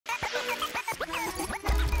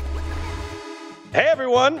Hey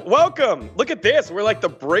everyone, welcome. Look at this. We're like the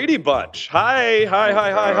Brady Bunch. Hi.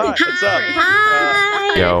 What's up?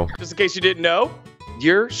 Hi. Yo. Just in case you didn't know,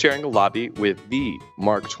 you're sharing a lobby with the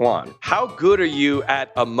Mark Tuan. How good are you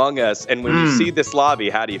at Among Us? And when you see this lobby,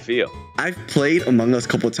 how do you feel? I've played Among Us a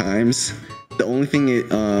couple times. The only thing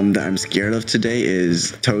that I'm scared of today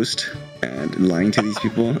is Toast and lying to these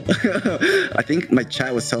people. I think my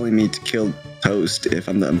chat was telling me to kill Toast if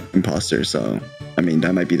I'm the imposter, so I mean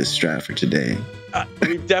that might be the strat for today.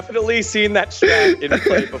 We've definitely seen that strat in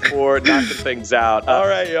play before, knocking things out. All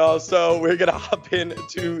right, y'all. So we're going to hop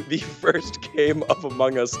into the first game of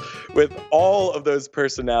Among Us with all of those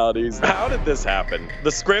personalities. How did this happen?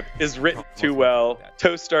 The script is written too well.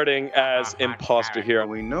 Toast starting as imposter here.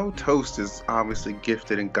 We know Toast is obviously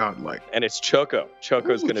gifted and godlike. And it's Choco.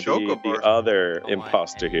 Choco's going to be the other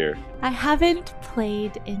imposter here. I haven't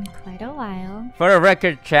played in quite a while. For the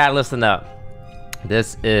record, chat, listen up.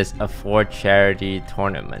 This is a for charity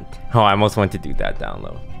tournament. Oh, I almost went to do that down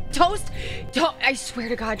low. Toast, I swear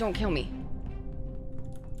to God, don't kill me.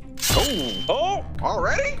 Oh,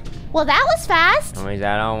 already? Well, that was fast. I mean,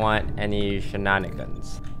 I don't want any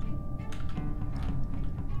shenanigans.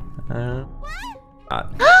 That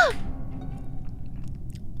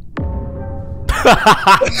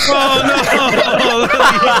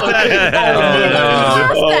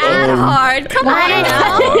hard. Come on,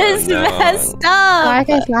 that is messed up. Mark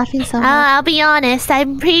is laughing so hard. I'll be honest.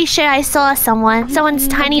 I'm pretty sure I saw someone's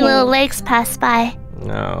tiny little legs pass by.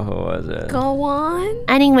 No, who was it? Go on.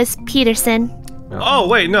 I think it was Peterson. No. Oh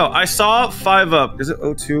wait, no, I saw 5 up. Is it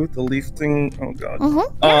O2, the leaf thing? Oh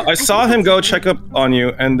god. I saw him go check up on you,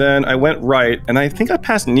 and then I went right, and I think I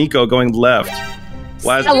passed Nico going left.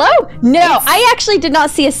 Hello? No, I actually did not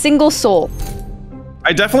see a single soul.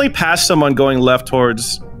 I definitely passed someone going left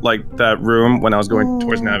towards like that room when I was going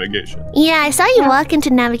towards navigation. Yeah, I saw you walk into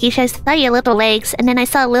navigation. I saw your little legs, and then I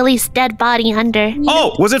saw Lily's dead body under.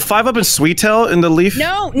 Oh, was it 5 up in Sweettail in the leaf?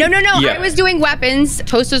 No. Yeah. I was doing weapons.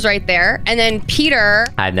 Toast was right there, and then Peter.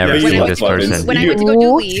 I've never seen this person. When I went to go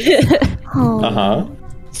do leaves.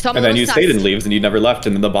 And then you stayed in leaves and you never left,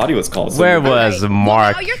 and then the body was called. So Where was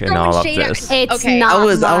Mark in all of this? It's Okay. not I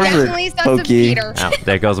was Definitely sus of Peter. Oh,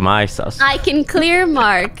 there goes my sus. I can clear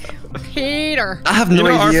Mark. Peter. I have no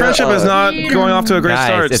idea. Our friendship is not going off to a great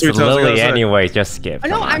start. Guys, it's Sweettail's gonna Lily say. anyway, just skip. Oh,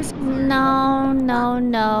 no,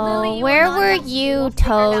 No. Lily, Where were you,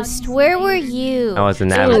 Toast? Where were you? I was in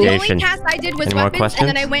The navigation. only cast I did was Any more weapons, and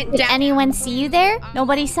then I questions? went Did down. anyone see you there?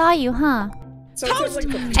 Nobody saw you, huh? Toast.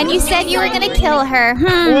 And you said you were gonna kill her.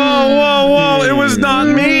 Whoa! It was not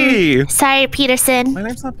me. Sorry, Peterson. My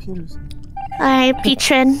name's not Peterson. Alright,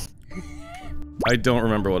 Petron. I don't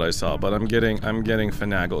remember what I saw, but I'm getting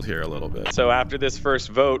finagled here a little bit. So after this first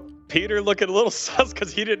vote, Peter looking a little sus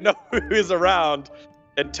because he didn't know who was around.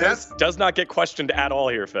 And Toast does not get questioned at all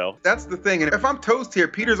here, Phil. That's the thing. And if I'm Toast here,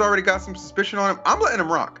 Peter's already got some suspicion on him. I'm letting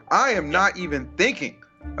him rock. I am not even thinking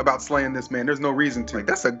about slaying this man. There's no reason to. Like,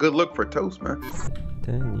 that's a good look for Toast, man.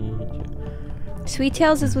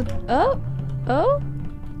 Sweettails is with. Oh,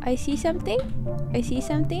 I see something.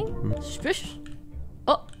 Shush.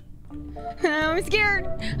 Oh. I'm scared.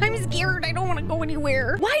 I don't want to go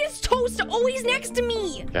anywhere. Why is Toast always next to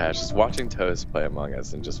me? Gosh, just watching Toast play Among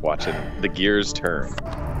Us and just watching the gears turn.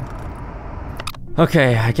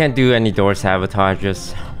 Okay, I can't do any door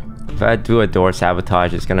sabotages. If I do a door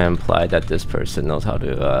sabotage, it's gonna imply that this person knows how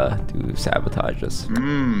to do sabotages.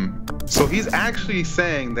 So he's actually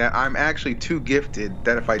saying that I'm actually too gifted,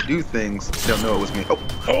 that if I do things, they'll know it was me.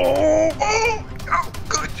 Oh,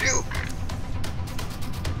 could you?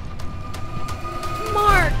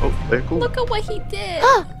 Mark, Oh, very cool. look at what he did.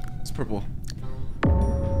 It's purple.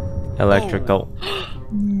 Electrical. Oh,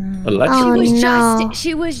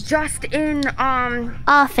 She was just in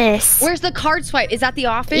office. Where's the card swipe? Is that the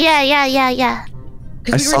office? Yeah.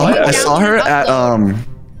 I saw her at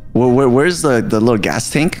where's the little gas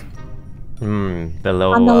tank?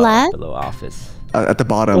 Below On the left? below office. At the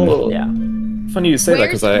bottom. Oh, Yeah. funny you say that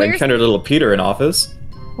because I Where's- encountered little Peter in office.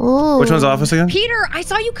 Ooh. Which one's office again? Peter, I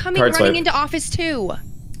saw you coming Card running swipe. into office too.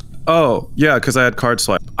 Oh, yeah, because I had card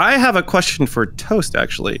swipe. I have a question for Toast,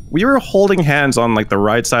 actually. We were holding hands on like the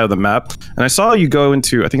right side of the map, and I saw you go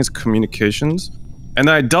into, I think it's communications, and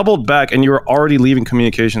then I doubled back and you were already leaving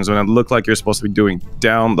communications when it looked like you're supposed to be doing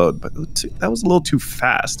download, but that was a little too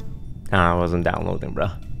fast. I wasn't downloading, bro.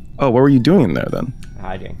 Oh, what were you doing in there then?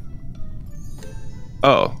 Hiding.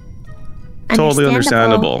 Oh, totally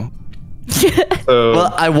understandable. So,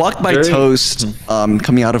 Well, I walked by Toast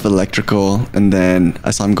coming out of electrical, and then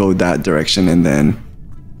I saw him go that direction, and then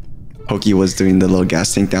Pokey was doing the little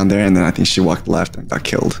gas tank down there, and then I think she walked left and got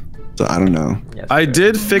killed. So I don't know. Yes, I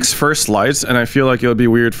did fix first lights, and I feel like it would be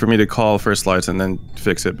weird for me to call first lights and then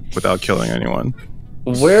fix it without killing anyone.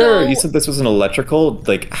 Where you said this was an electrical?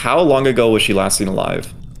 Like, how long ago was she last seen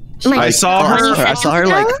alive? I saw her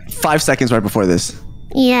like 5 seconds right before this.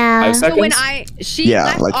 Yeah. 5 seconds? So when she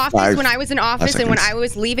left like office when I was in office, and when seconds. I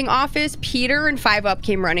was leaving office, Peter and 5UP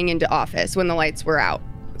came running into office when the lights were out.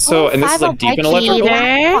 So, and this is like deep in electrical?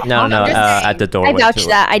 No, at the doorway. I vouch too.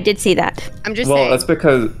 that. I did see that. I'm just Well, saying. that's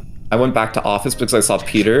because I went back to office because I saw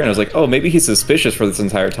Peter and I was like, oh, maybe he's suspicious for this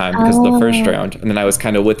entire time because of the first round. And then I was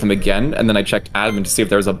kind of with him again, and then I checked admin to see if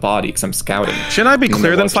there was a body because I'm scouting. Shouldn't I be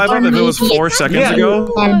clear than 5-up if it was 4 seconds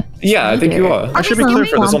ago? Yeah, I think you are. I should be clear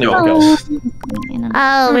for this only one kill.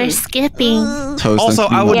 Oh, we're skipping. Also,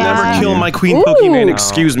 I would never kill my queen Pokemon,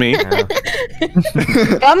 excuse me.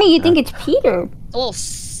 Gummy, you think it's Peter?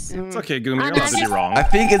 It's okay, Gumi, you're allowed to be wrong. I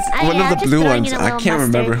think it's one of the just blue throwing ones. in a I little can't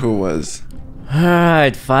remember mustard. who it was.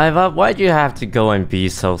 Alright, 5-up, why'd you have to go and be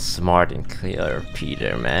so smart and clear,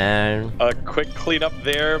 Peter, man? A quick cleanup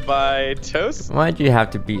there by Toast. Why'd you have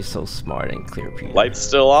to be so smart and clear, Peter? Lights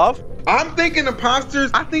still off. I'm thinking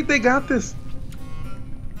imposters. I think they got this.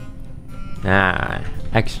 Nah,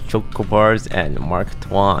 ex-Chocobars and Mark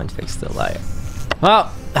Tuan fixed the light.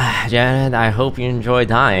 Well, Janet, I hope you enjoy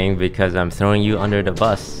dying because I'm throwing you under the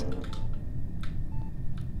bus.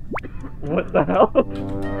 What the hell?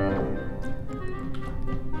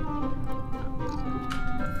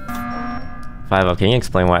 Five-up, can you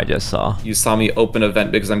explain what I just saw? You saw me open a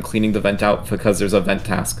vent because I'm cleaning the vent out because there's a vent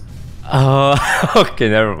task. Oh, okay,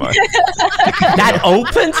 never mind. That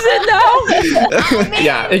opens it now?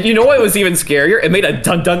 Yeah, and you know what was even scarier? It made a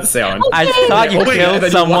dun-dun sound. I thought you Oh, wait, killed then you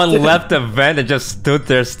someone, walked in. left the vent, and just stood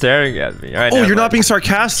there staring at me. Right, Oh, never you're not mind. being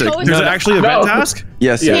sarcastic. No, There's no, actually a vent task?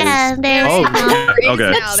 Yes, Yeah. Yeah, there's. Oh,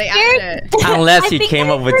 okay. Now they added it. Unless he think came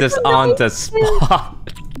I up with heard this the on noise the too. spot.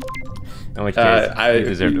 In which case, I you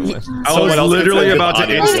deserve to win. I was else literally can say about to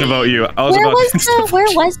the audio. insta-vote you. I was Where about was to the Where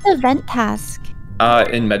was the vent task?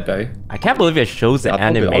 In medbay. I can't believe it shows the Yeah,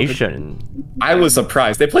 I'll do it, I'll do it. animation. I was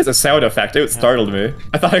surprised. They played a sound effect. It startled me.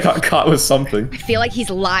 I thought I got caught with something. I feel like he's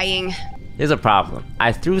lying. Here's a problem.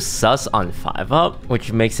 I threw sus on 5-up,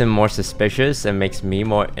 which makes him more suspicious and makes me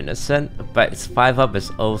more innocent, but 5-up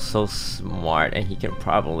is oh so smart and he can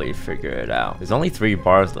probably figure it out. There's only 3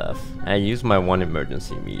 bars left, and I used my 1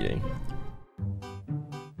 emergency meeting.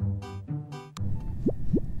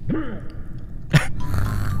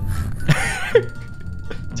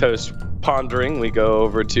 Toast pondering, we go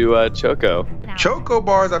over to Choco. Choco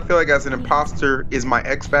bars, I feel like as an imposter is my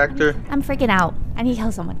X factor. I'm freaking out. I need to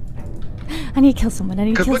kill someone. I need to kill someone. I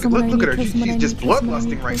need to Cause kill look, someone. look I at need her. to kill someone. I She's need just to kill someone, I bloodlusting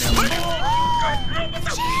need right to kill now. someone.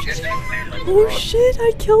 Oh shit!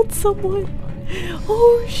 I killed someone.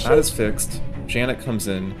 Oh shit! That is fixed. Janet comes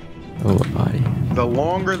in. Oh, body. The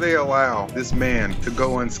longer they allow this man to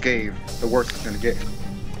go unscathed, the worse it's gonna get.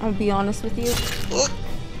 I'll be honest with you.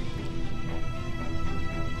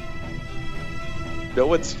 No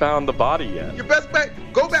one's found the body yet. Your best bet,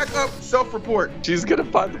 go back up, self-report. She's gonna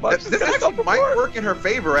find the body. This actually might work in her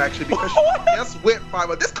favor, actually, because she just went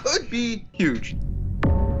 5. This could be huge.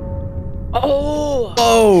 Oh.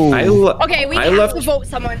 Oh! Okay, we I have left- to vote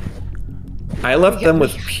someone. I left them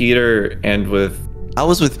with Peter and with. I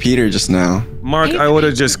was with Peter just now. Mark, I would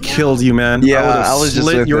have just killed you, man. Yeah, would've I was just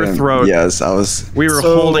slit with your him. throat. Yes, I was. We were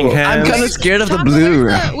So, holding hands. I'm kind of scared of the Choco, blue.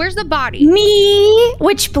 Where's the body? Me?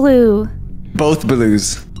 Which blue? Both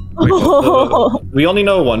blues. We only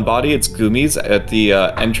know one body. It's Gumi's at the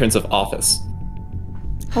entrance of office.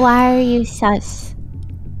 Why are you sus?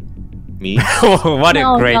 Me. What a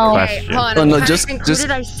No, great no. Okay, question. hold on. Oh, no, I'm just- trying to think, just- Who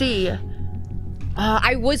did I see?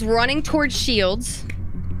 I was running towards Shields,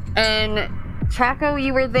 and Chaco,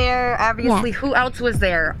 you were there. Obviously, who else was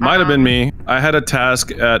there? Might have been me. I had a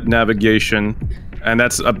task at navigation, and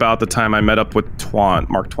that's about the time I met up with Tuan,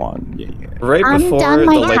 Mark Tuan. Yeah. Right I'm before done the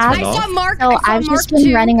my lights task. went I saw off. Mark. So I saw I've Mark just been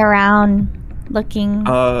too. running around looking.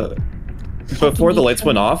 Before the lights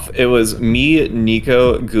went off, it was me,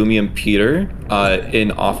 Nico, Gumi, and Peter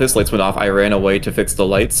in office. Lights went off. I ran away to fix the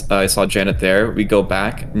lights. I saw Janet there. We go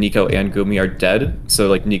back. Nico and Gumi are dead. So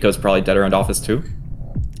like Nico's probably dead around office too.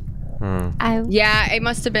 Yeah, it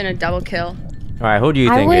must have been a double kill. Alright, who do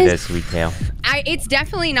you I think it was- is, Retail? It's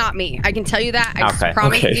definitely not me. I can tell you that. I just Okay.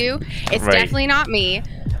 promise Okay. you, it's Right. definitely not me.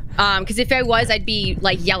 Because if I was, I'd be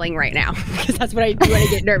like yelling right now. Because that's what I do when I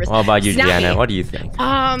get nervous. What about you, It's not Janet? me. What do you think?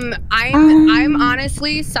 I'm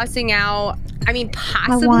honestly sussing out. I mean,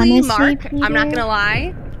 possibly wanna say Mark. I'm not Peter. gonna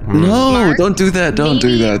lie. No, Mark, don't do that. Don't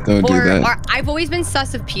do that. Don't do that. Or I've always been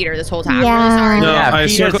sus of Peter this whole time. Yeah. I'm really sorry. No, Yeah, I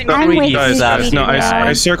Peter's circled. I'm with you, Guys, sus. no,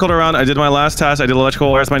 I circled around. I did my last task. I did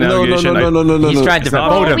electrical. Where's my navigation? No. He's trying to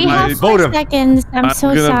vote him. We have Vote 4 him. seconds. I'm so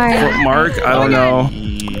gonna sorry. vote Mark, I don't know.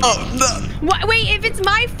 Wait, if it's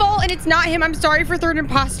my fault and it's not him, I'm sorry for third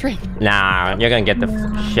imposter. Nah, you're gonna get the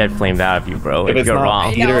shit flamed out of you, bro. If If it's you're not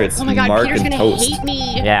wrong. Peter, it's Oh my god, Mark Peter's and gonna Toast. hate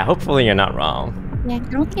me. Yeah, hopefully you're not wrong. Yeah, I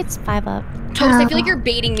don't think it's 5 up. Toast, I feel like you're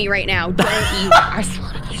baiting me right now. Don't you? I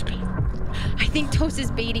think Toast is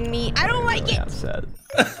baiting me. I don't like it. Upset.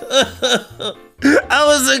 I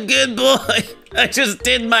was a good boy. I just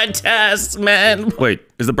did my task, man. Wait,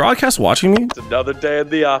 is the broadcast watching me? It's another day in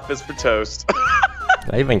the office for Toast.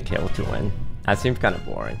 I even kill to win. That seems kind of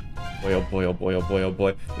boring. Boy, oh boy, oh boy, oh boy, oh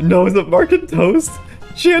boy. No, is it Mark and Toast?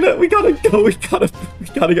 Janet, we gotta go. We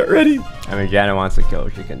gotta get ready. I mean, Janet wants to go.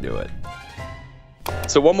 She can do it.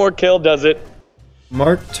 So one more kill does it.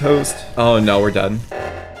 Mark, Toast. Oh no, we're done.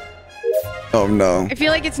 Oh no. I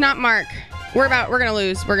feel like it's not Mark. We're gonna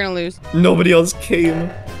lose. We're gonna lose. Nobody else came.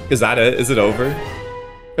 Is that it? Is it over?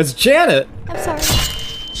 It's Janet. I'm sorry.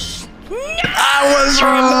 I was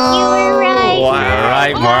wrong. You were right. All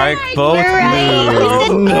right, Mark. Both You're right.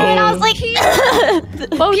 lose. And I was like,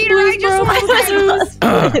 Both Peter, I just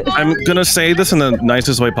want to I'm gonna say this in the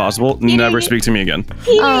nicest way possible. Never speak to me again.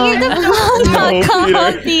 Come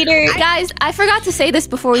on, Peter. Guys, I forgot to say this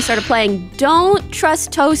before we started playing. Don't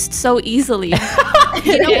trust Toast so easily.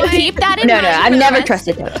 You know what? Keep that in No, mind. I've never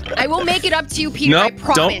trusted Toast. I will make it up to you, Peter. No, I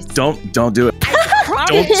promise. don't do it. I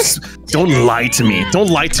promise. Don't lie to me. Don't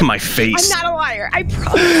lie to my I'm face. not a liar. I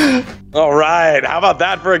promise. All right, how about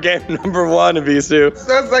that for a game number 1, Avisu?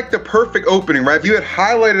 That's like the perfect opening, right? You had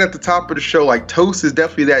highlighted at the top of the show, like Toast is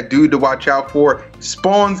definitely that dude to watch out for.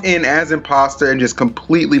 Spawns in as imposter and just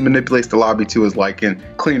completely manipulates the lobby to his liking.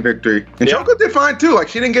 Clean victory. And Yeah. Choco did fine too. Like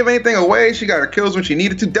she didn't give anything away. She got her kills when she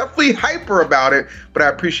needed to. Definitely hyper about it, but I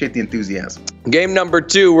appreciate the enthusiasm. Game number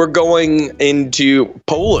 2, we're going into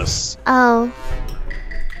Polus. oh,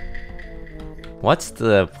 What's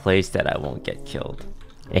the place that I won't get killed?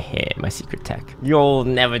 My secret tech. You'll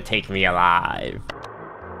never take me alive.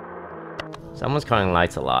 Someone's calling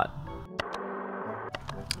lights a lot.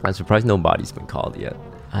 I'm surprised nobody's been called yet.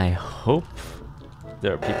 I hope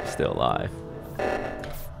there are people still alive.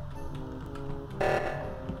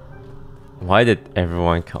 Why did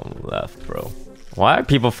everyone come left, bro? Why are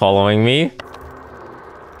people following me?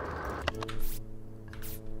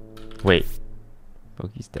 Wait.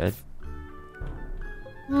 Poki's dead.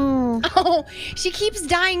 Oh, she keeps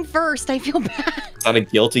dying first. I feel bad. Is that a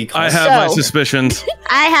guilty I call? have my suspicions.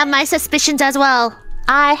 I have my suspicions as well.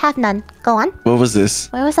 I have none. Go on. What was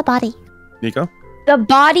this? Where was the body? Nico? The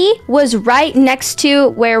body was right next to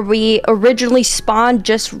where we originally spawned,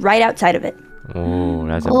 just right outside of it. Oh,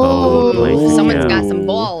 that's a bold place. to Someone's go. got some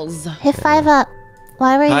balls. Hit 5 up.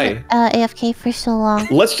 Why were Hi. you AFK for so long?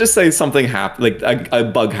 Let's just say something happened, like a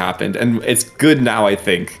bug happened, and it's good now, I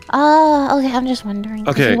think. Oh, okay. I'm just wondering.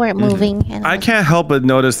 'cause Okay. You weren't moving. And I can't help but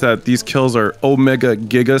notice that these kills are omega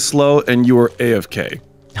giga slow and you were AFK.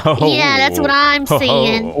 Yeah, that's what I'm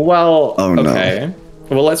seeing. Well, Oh, no. okay.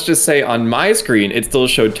 Well, let's just say on my screen, it still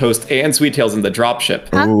showed Toast and Sweet Tails in the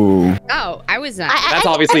dropship. Ooh. Oh, I was not. That's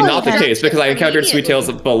obviously not the believe case because I encountered Sweet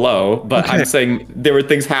Tails below, but I'm saying there were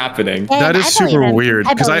things happening. That is super weird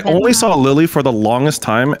because I only saw Lily for the longest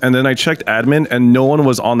time, and then I checked admin, and no one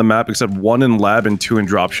was on the map except 1 in lab and 2 in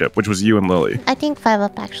dropship, which was you and Lily. I think 5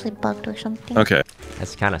 up actually bugged or something. Okay.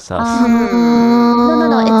 That's kind of sus.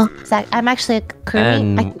 No. It's Zach. I'm actually a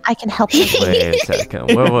crewmate. And- I can help you. Wait a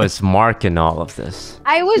second. Where was Mark in all of this?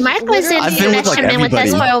 I was Mark was in I've the been with, like, instrument with us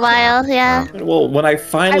for everybody. a while. Yeah. Well, when I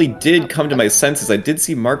finally did come to my senses, I did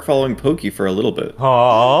see Mark following Pokey for a little bit.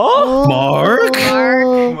 Oh, Mark?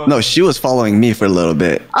 Oh. No, she was following me for a little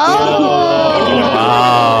bit.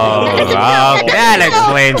 that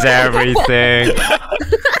explains everything.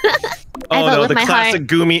 Oh vote no, with the my classic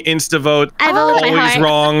Goomy insta vote. I vote with my Always heart.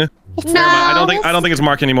 wrong. No. I don't think it's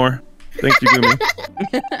Mark anymore. Thank you,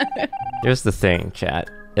 Goomy. Here's the thing, chat.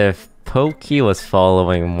 If Pokey was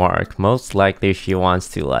following Mark, most likely she wants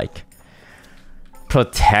to like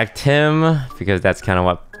protect him because that's kind of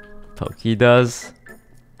what Pokey does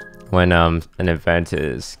when an event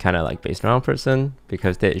is kind of like based around a person,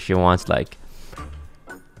 because she wants like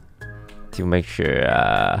to make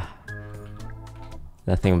sure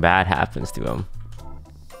nothing bad happens to him.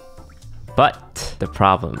 But the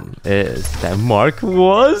problem is that Mark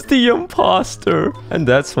was the imposter, and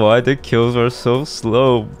that's why the kills were so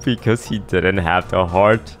slow, because he didn't have the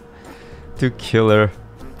heart to kill her.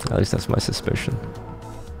 At least that's my suspicion.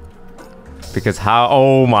 Because how—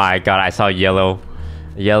 oh my god, I saw yellow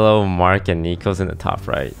Yellow, Mark, and Nico's in the top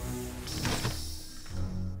right.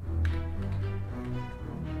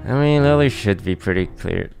 I mean, Lily should be pretty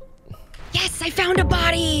clear. Yes, I found a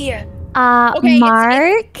body. Okay,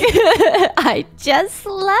 Mark, I just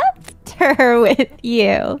left her with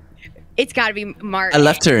you. It's got to be Mark. I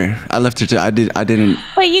left her too. I didn't.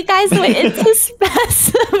 But you guys went into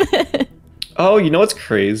specimen. Oh, you know what's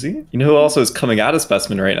crazy? You know who also is coming out of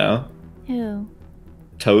specimen right now? Who?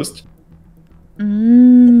 Toast.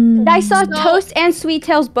 I saw Toast and Sweet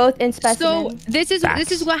Tails both in specimen. So this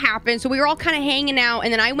is what happened. So we were all kind of hanging out,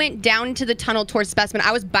 and then I went down into the tunnel towards specimen.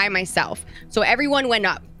 I was by myself, so everyone went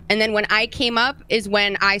up, and then when I came up is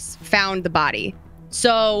when I found the body.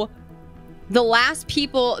 So the last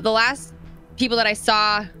people that I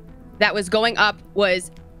saw that was going up was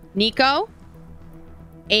Nico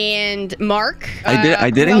and Mark. I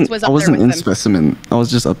wasn't in specimen. I was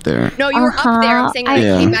just up there. No, you were up there. I'm saying I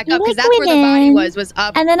came back up because that's where the body was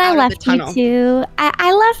up. And then I left the you tunnel. two.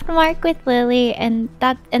 I left Mark with Lily, and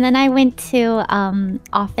then I went to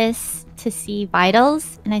office to see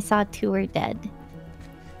vitals, and I saw 2 were dead.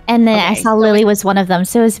 And then I saw Lily was one of them,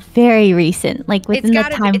 so it was very recent, like within the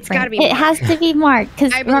time frame. It has to be Mark,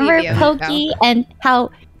 because remember Pokey and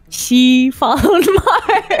how she followed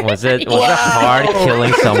Mark. Was it hard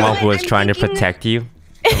killing someone who was trying to protect you?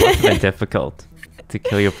 It must have been difficult to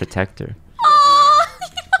kill your protector.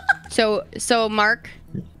 So Mark,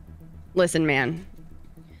 listen, man.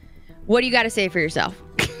 What do you got to say for yourself?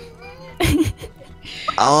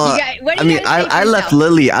 I left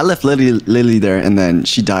Lily there, and then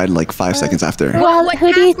she died like 5 seconds after. Well,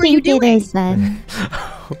 who do you think it is then?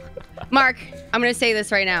 Mark, I'm gonna say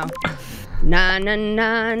this right now. Na na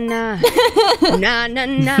na na na na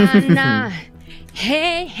na na.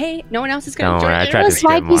 Hey. No one else is gonna join. I tried to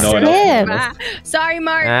skip Mark. Sorry,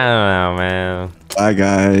 Mark. I don't know, man. Bye,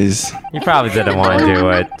 guys. You probably didn't want to do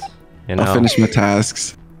it. You know. I'll finish my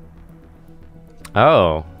tasks.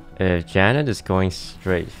 Oh, if Janet is going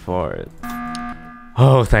straight for it.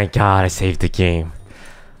 Oh, thank God I saved the game.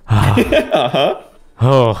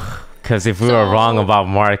 Oh, because if we were wrong about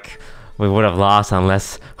Mark, we would have lost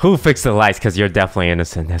unless... Who fixed the lights? Because you're definitely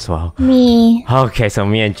innocent as well. Me. Okay, so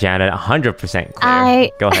me and Janet 100% clear.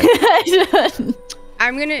 Go ahead.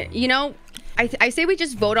 I'm gonna, I say we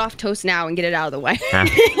just vote off Toast now and get it out of the way.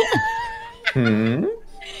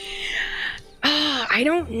 I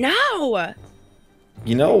don't know.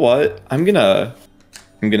 You know what? I'm gonna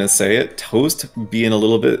say it. Toast being a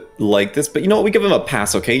little bit like this, but you know what? We give him a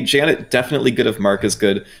pass, okay? Janet definitely good if Mark is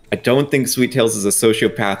good. I don't think Sweet Tails is a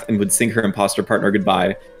sociopath and would sing her imposter partner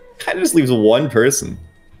goodbye. Kind of just leaves one person.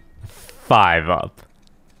 5 up.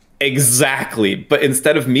 Exactly, but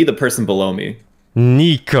instead of me, the person below me.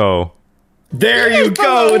 Nico. There you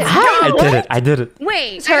go. I did it.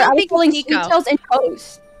 Wait, I was pulling Sweet Tails and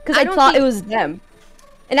Toast because I thought it was them.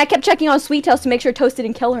 And I kept checking on Sweet Tails to make sure Toast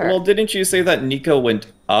didn't kill her. Well, didn't you say that Nico went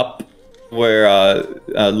up where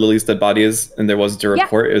Lily's dead body is, and there wasn't a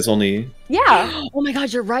report? It was only... Yeah. Oh my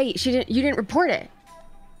God, you're right. You didn't report it.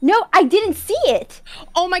 No, I didn't see it.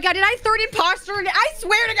 Oh my God, did I third imposter? I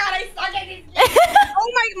swear to God, I suck.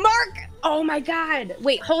 Oh my, Mark. Oh my God.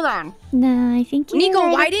 Wait, hold on. No, I think Nico,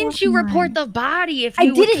 why didn't you report the body if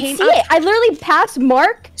you didn't see it? I literally passed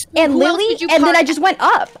Mark and Lily, and then I just went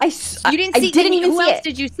up. You didn't see. I didn't even see Who else it.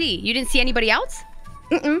 did you see? You didn't see anybody else?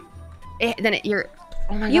 You're.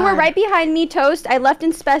 Oh my God. You were right behind me, Toast. I left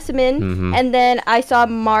in specimen, and then I saw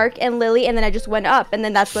Mark and Lily, and then I just went up, and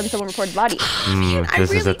then that's when someone reported the body.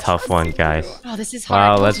 This is a tough one, guys. Oh, this is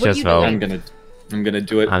hard. Well, let's just vote. I'm gonna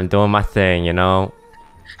do it. I'm doing my thing, you know.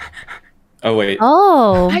 Oh wait.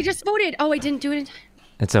 Oh. I just voted. Oh, I didn't do it in time.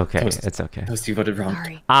 It's okay. It's okay. Toast, you voted wrong.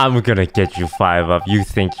 Sorry. I'm gonna get you 5 up. You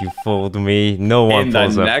think you fooled me? No one in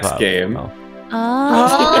pulls the up next 5 game. up.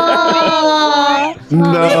 Oh.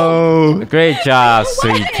 No. Great job,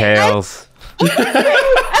 Sweet Tails.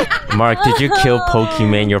 Mark, did you kill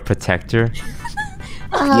Pokemon, your protector?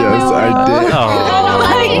 Yes, I did.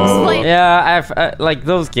 Oh. Yeah, like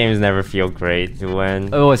those games never feel great to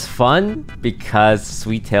win. It was fun because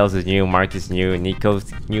Sweet Tails is new, Mark is new,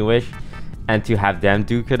 Nico's newish, and to have them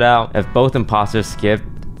duke it out. If both imposters skipped,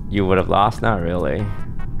 you would have lost. Not really,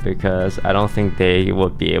 because I don't think they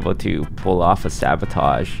would be able to pull off a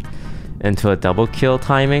sabotage into a double kill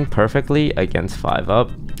timing perfectly against 5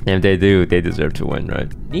 up. And if they do, they deserve to win,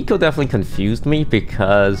 right? Nico definitely confused me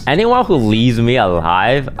because anyone who leaves me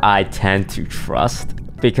alive, I tend to trust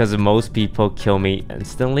because most people kill me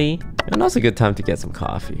instantly. And that's a good time to get some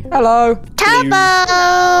coffee. Hello. Tubbo.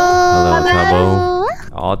 Hello, Tubbo.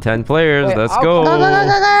 All 10 players, let's go.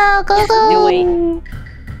 Go.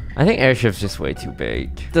 I think Airship's just way too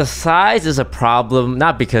big. The size is a problem,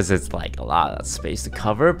 not because it's like a lot of space to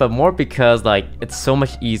cover, but more because like it's so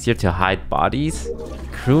much easier to hide bodies.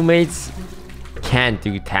 Crewmates can't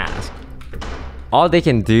do tasks. All they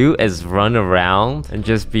can do is run around and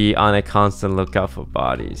just be on a constant lookout for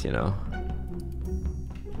bodies, you know?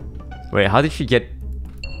 Wait, how did she get...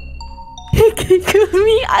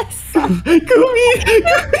 Gumi, I saw. Gumi!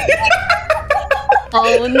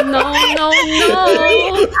 Oh no, no, no!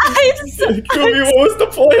 I'm so... Gumi, what was the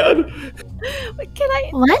plan? Can I...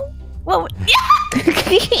 What? What?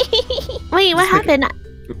 Wait, what happened?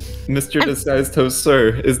 Mr. Disguised Toast, sir,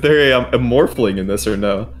 is there a morphling in this or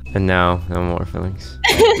no? And no more feelings.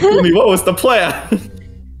 Gumi, what was the plan?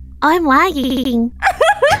 I'm lagging.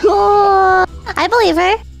 I believe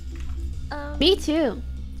her. Me too.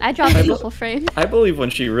 I dropped a couple frames. I believe when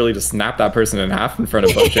she really just snapped that person in half in front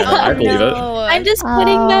of both channels. I believe it. I'm just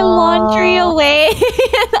putting my laundry away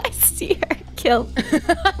and I see her killed.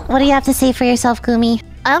 What do you have to say for yourself, Gumi?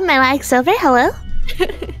 Oh, my lag's over. Hello?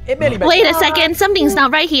 Wait a second. Something's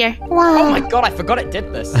not right here. Oh my god, I forgot it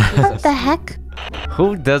did this. What the heck?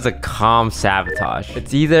 Who does a calm sabotage?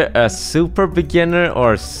 It's either a super beginner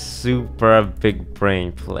or a super big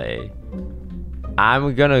brain play.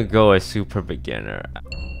 I'm gonna go a super beginner.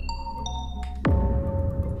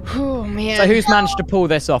 Oh man. So who's managed to pull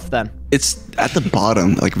this off then? It's at the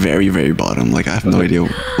bottom, like very, very bottom. Like I have no idea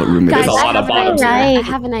what room it Guys, is. I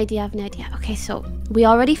have an idea. Okay, so we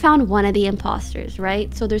already found one of the imposters,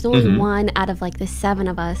 right? So there's only one out of like the 7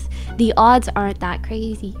 of us. The odds aren't that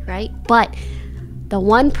crazy, right? But the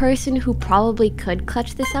one person who probably could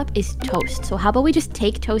clutch this up is Toast. So how about we just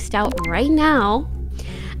take Toast out right now?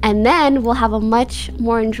 And then we'll have a much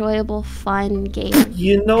more enjoyable, fun game.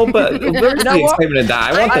 You know, but where's the excitement in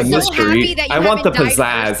that? I want the mystery. I want the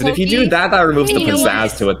pizzazz. And if you do that, that removes the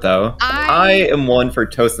pizzazz to it, though. I am one for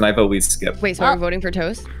Toast, and I vote we skip. Wait, so are we voting for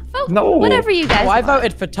Toast? Oh, no. Whatever you guys I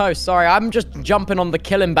voted for Toast. Sorry, I'm just jumping on the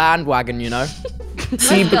killing bandwagon, you know?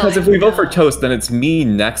 See, because if we vote for Toast, then it's me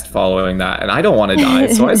next following that, and I don't want to die,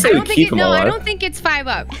 so I say we keep him alive. I don't think it's 5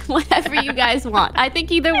 up. Whatever you guys want. I think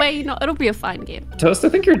either way, you know, it'll be a fun game. Toast, I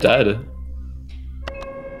think you're dead.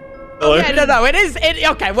 Yeah, no, it is.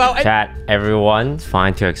 Okay, well. Chat, everyone, it's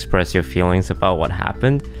fine to express your feelings about what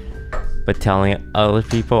happened, but telling other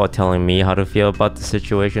people or telling me how to feel about the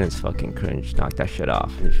situation is fucking cringe. Knock that shit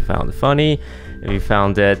off. If you found it funny, if you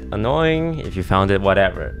found it annoying, if you found it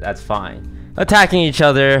whatever, that's fine. Attacking each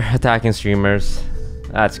other, attacking streamers,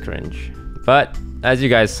 that's cringe. But as you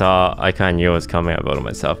guys saw, I kind of knew it was coming. I voted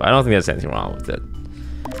myself. I don't think there's anything wrong with it.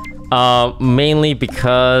 Mainly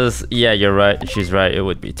because, yeah, you're right. She's right. It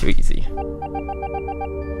would be too easy.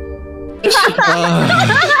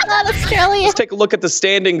 Australia. Let's take a look at the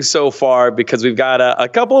standings so far because we've got a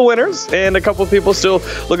couple of winners and a couple of people still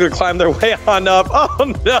looking to climb their way on up.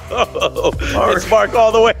 Oh no! It's Mark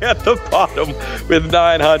all the way at the bottom with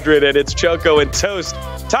 900, and it's Choco and Toast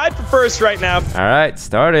tied for first right now. All right,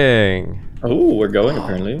 starting. Oh, we're going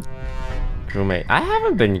apparently. Crewmate, I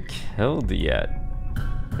haven't been killed yet,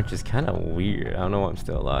 which is kind of weird. I don't know why I'm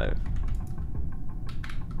still alive.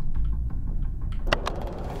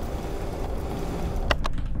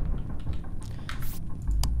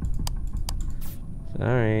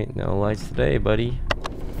 Alright, no lights today, buddy.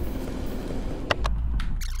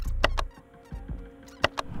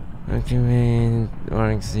 Document,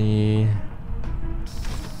 RXZ.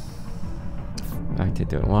 Back to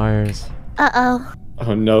doing wires. Uh-oh.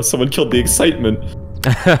 Oh no, someone killed the excitement.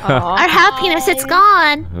 Our happiness, it's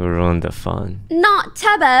gone. Who ruined the fun? Not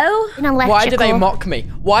Tebo. Why do they mock me?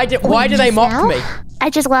 Why do they mock me? I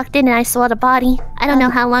just walked in and I saw the body. I don't know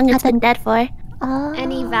how long it's been dead for.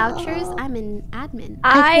 Any vouchers? I'm an admin.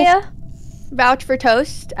 I vouch for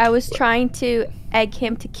Toast. I was trying to egg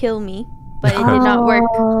him to kill me, but it did not work.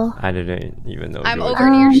 I didn't even know. I'm over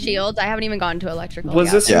near shields. I haven't even gone to electrical.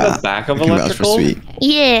 Was this in the back of electrical?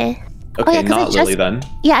 Yeah. Okay, not Lily then.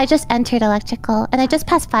 Yeah, I just entered electrical and I just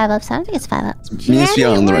passed 5 up, so I don't think it's 5 up. Janet,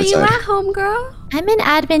 on the right side. Where you at, home girl? I'm in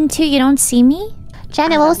admin too. You don't see me?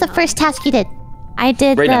 Janet, what was the first task you did? I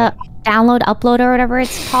did Right the now. download, upload, or whatever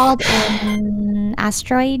it's called in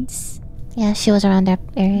Asteroids. Yeah, she was around that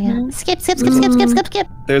area. Skip.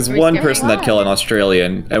 There's one person that killed an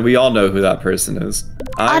Australian, and we all know who that person is.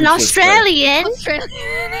 An Australian?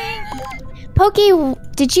 Pokey,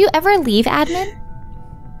 did you ever leave admin?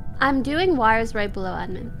 I'm doing wires right below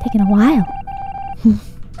admin. Taking a while.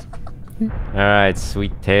 Alright,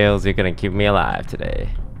 sweet tails, you're gonna keep me alive today.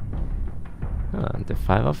 The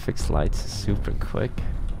 5-up fixed lights is super quick.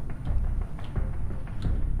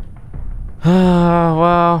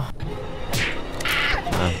 Well.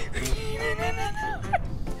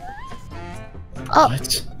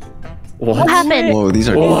 What happened? Whoa, these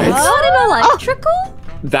are What? big. Not an electrical?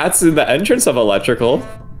 That's in the entrance of electrical.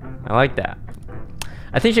 I like that.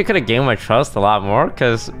 I think she could have gained my trust a lot more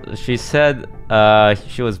because she said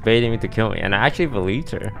she was baiting me to kill me, and I actually believed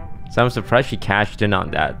her. So I'm surprised she cashed in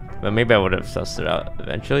on that. But maybe I would have sussed it out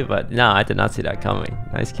eventually. But no, I did not see that coming.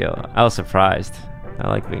 Nice kill. I was surprised. I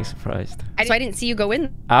like being surprised. So I didn't see you go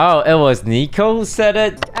in. Oh, it was Nico who said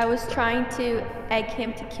it? I was trying to egg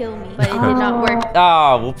him to kill me, but it did not work.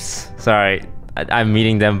 Oh, whoops. Sorry. I'm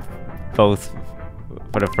meeting them both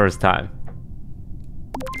for the first time.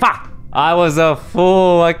 Fuck! I was a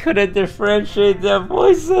fool. I couldn't differentiate their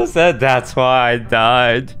voices, and that's why I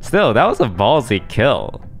died. Still, that was a ballsy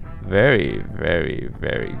kill. Very, very,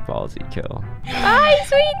 very ballsy kill. Hi,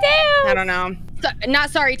 sweet damn. I don't know. Not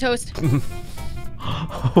sorry, Toast.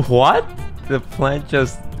 What? The plant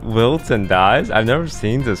just wilts and dies? I've never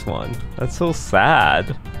seen this one. That's so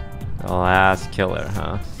sad. The last killer,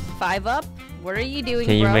 huh? 5 up? What are you doing,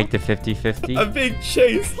 Can you bro? make the 50-50? A big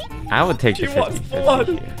chase. I would take the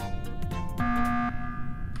 50-50 here.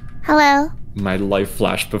 Hello. My life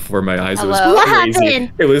flashed before my eyes. It was Hello? What crazy.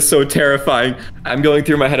 happened? It was so terrifying. I'm going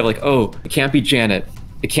through my head of like, oh, it can't be Janet.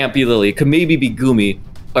 It can't be Lily. It could maybe be Gumi.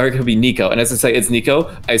 Or it could be Nico. And as I say it's Nico,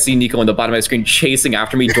 I see Nico on the bottom of my screen chasing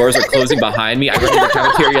after me. Doors are closing behind me. I run to the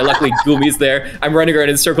cafeteria. Luckily, Gumi's there. I'm running around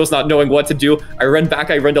in circles, not knowing what to do. I run back.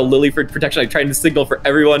 I run to Lily for protection. I try to signal for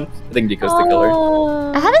everyone. I think Nico's the killer.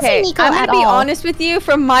 I haven't seen Nico I'm at gonna be all. honest with you.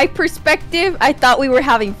 From my perspective, I thought we were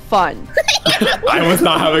having fun. I was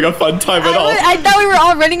not having a fun time at all. I thought we were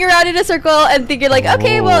all running around in a circle and thinking like,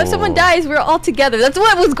 okay, well, if someone dies, we're all together. That's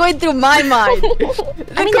what was going through my mind.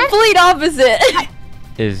 The complete opposite.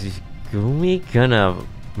 Is Gumi gonna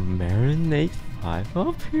marinate 5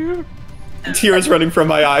 up here? Tears running from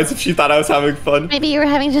my eyes if she thought I was having fun. Maybe you were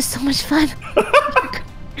having just so much fun.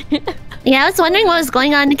 Yeah, I was wondering what was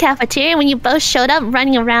going on in the cafeteria when you both showed up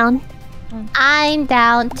running around. I'm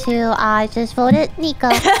down to, I just voted Nico.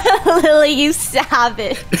 Lily, you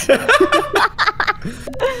savage.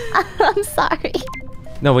 I'm sorry.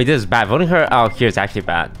 No, wait, this is bad. Voting her out here is actually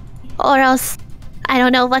bad. Or else, I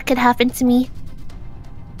don't know what could happen to me.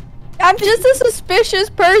 I'm just a suspicious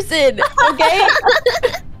person, okay?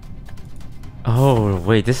 Oh,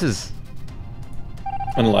 wait, this is...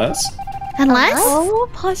 Unless? Unless? Oh,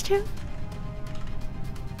 posture.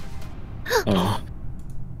 Oh.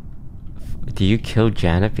 Do you kill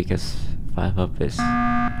Janet because 5 up is...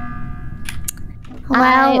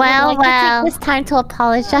 Well. Take this time to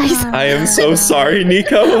apologize. I am so sorry,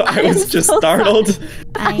 Nico. I was just startled.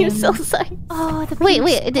 I'm so sorry. Oh, wait,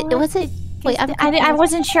 was it? Wait, I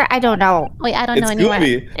wasn't sure. I don't know. Wait, I don't know anymore.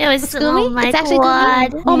 Gumi. It was Gumi? Oh my It's actually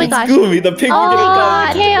God. Gumi? Oh my gosh. Gumi, the pink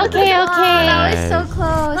Okay. That was so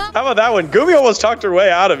close. How about that one? Gumi almost talked her way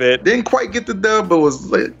out of it. Didn't quite get the dub, but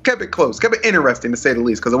kept it close. Kept it interesting, to say the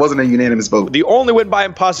least, because it wasn't a unanimous vote. The only win by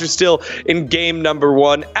imposter still in game number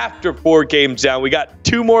 1 after 4 games down. We got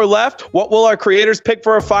 2 more left. What will our creators pick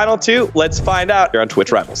for our final 2? Let's find out here on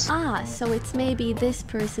Twitch Rivals. Ah, so it's maybe this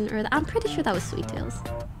person or I'm pretty sure that was Sweet Tails.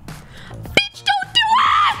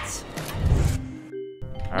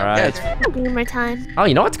 Alright. One more time. Oh,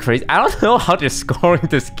 you know what's crazy? I don't know how they're scoring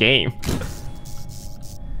this game.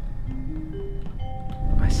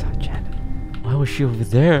 I saw Janet. Why was she over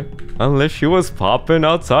there? Unless she was popping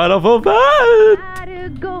outside of a vent.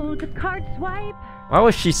 Why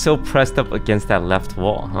was she so pressed up against that left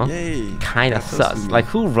wall, huh? Yay. Kinda sus. Like,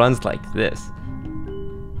 who runs like this?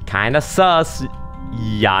 Kinda sus,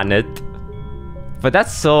 Janet. But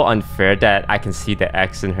that's so unfair that I can see the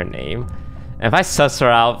X in her name. And if I suss her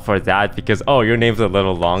out for that because, oh, your name's a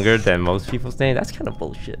little longer than most people's name, that's kind of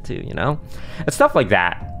bullshit too, you know? It's stuff like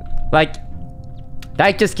that. Like,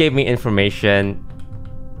 that just gave me information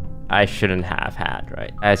I shouldn't have had,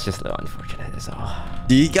 right? It's just a little unfortunate, is all.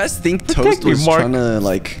 Do you guys think Toast was trying to,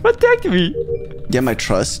 like... Protect me! Get my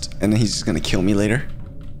trust, and then he's just gonna kill me later?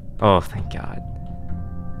 Oh, thank God.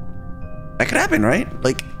 That could happen, right?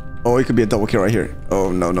 Like, oh, it could be a double kill right here.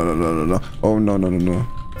 Oh, no. Oh, no.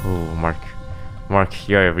 Oh, Mark,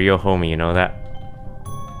 you're a real homie, you know that?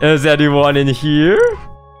 Is anyone in here?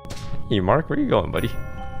 Hey, Mark, where you going, buddy?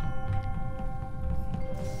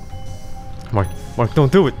 Mark,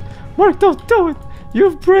 don't do it! Mark, don't do it!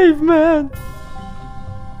 You're brave, man!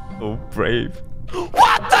 So brave.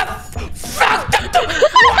 What the fuck?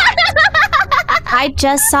 I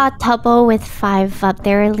just saw Tubbo with 5 up.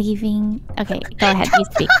 They were leaving. Okay, go ahead. You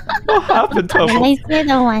speak. What happened, Tubbo? Guys, you're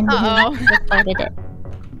the one who reported it.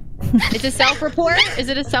 It's a self-report? Is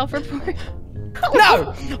it a self-report?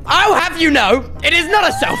 No! I'll have you know, it is not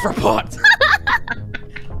a self-report!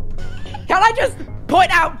 Can I just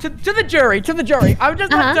point out to the jury. I would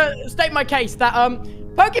just like to state my case that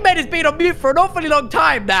Pokemon has been on mute for an awfully long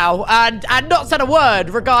time now, and not said a word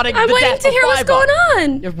regarding. I'm the waiting death to of hear what's Fiverr. going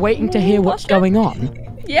on. You're waiting to hear what's going on.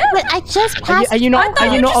 Yeah. But I just passed. Are you not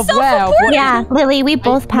aware of what? Yeah, Lily, we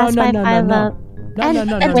both passed by 5-Up. No.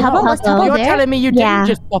 You're telling me you didn't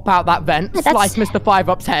just pop out that vent, slice Mr.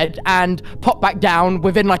 5-Up's head, and pop back down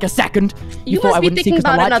within like a second? You thought I must be wouldn't see thinking 'cause the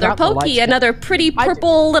about lights another are out, the lights Pokey, are- another pretty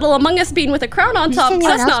purple little Among Us bean with a crown on top.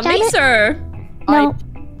 anyone That's else not tried me, it? sir. No.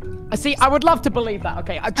 I see. I would love to believe that.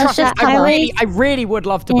 Okay, trust me. just I really would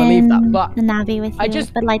love to believe that, but the Navi with you. I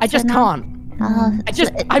just went off.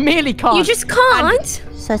 can't. I merely can't. You just can't.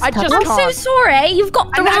 So I just I'm can't. so sorry. You've got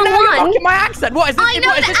the And wrong now you're one. mocking my accent. What is this? I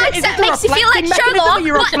know is the this, accent is this makes you feel like reflecting mechanism? Sherlock,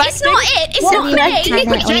 You're but it's not reflecting? it. It's What? not me. Are you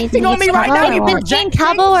projecting on me right now? You're projecting.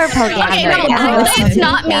 Tubbo or Pokemon? Okay, no, I know it's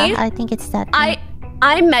not me. Yeah, I think it's that.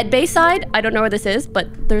 I'm Medbay side. I don't know where this is, but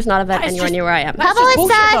there's not a vent anywhere near where I am. Tubbo is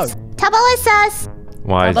sus. Tubbo is sus.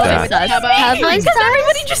 Why is that? Tubbo is Because sus.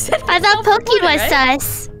 everybody just said I thought Pokey was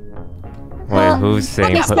sus. Wait, who's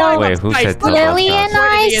saying? Wait, who said Tubbo? Lily and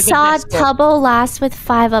I saw Tubbo last with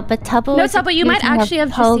 5-Up, but Tubbo. No, was Tubbo, you might thinking of actually have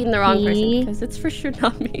just seen the wrong person Pokey, because it's for sure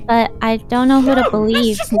not me. But I don't know who to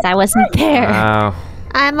believe since I wasn't there. Wow.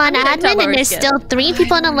 I'm on I'm gonna admin Tubbo and there's skip. still 3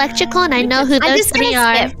 people in electrical and I know who I'm those just gonna 3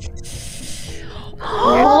 are. skip.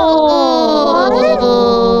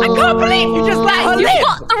 Oh. I can't believe you just let her You live.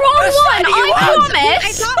 got the wrong one. I promise.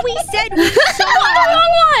 I thought we said we You got the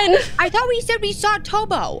wrong one. I thought we said we saw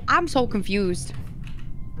Tobo. I'm so confused.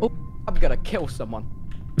 Oh, I'm gonna kill someone.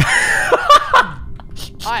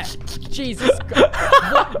 Jesus.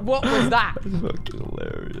 What was that? That's fucking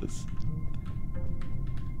hilarious.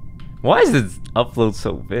 Why is this upload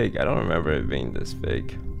so big? I don't remember it being this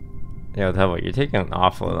big. Yo, Tubbo, you're taking an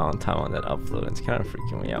awful long time on that upload. It's kind of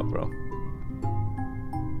freaking me out, bro.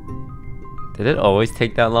 Did it always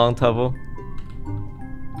take that long, Tubbo?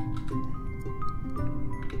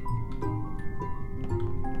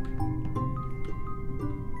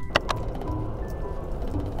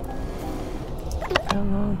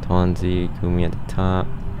 Hello, Twanzy, Gumi at the top.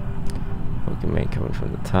 Pokemon coming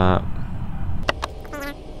from the top.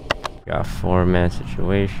 Got a 4-man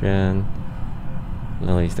situation.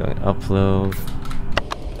 Lily's doing upload.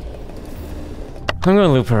 I'm gonna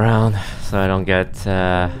loop around so I don't get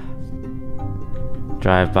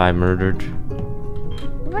drive-by murdered.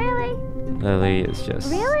 Really? Lily is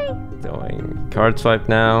just Really? doing card swipe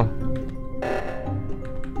now.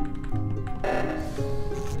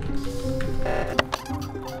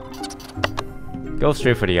 Go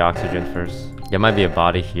straight for the oxygen first. There might be a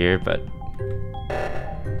body here, but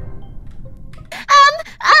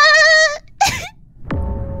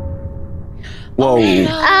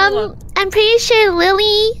Whoa. I'm pretty sure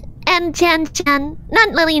Lily and Jan, not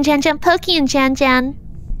Lily and Jan, Pokey and Jan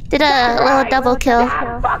did a little double kill.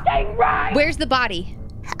 Where's the body?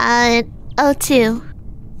 O2.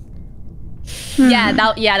 Yeah,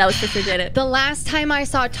 that was for sure did it. The last time I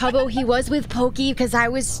saw Tubbo, he was with Pokey because I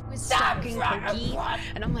was stalking Pokey.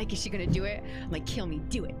 And I'm like, is she gonna do it? I'm like, kill me,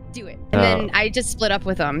 do it. And then I just split up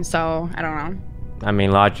with him, so I don't know. I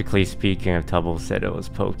mean, logically speaking, if Tubbo said it was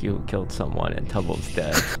Pokey who killed someone and Tubbo's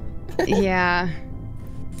dead. Yeah.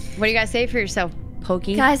 What do you guys say for yourself,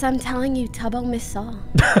 Pokey? Guys, I'm telling you, Tubbo missaw.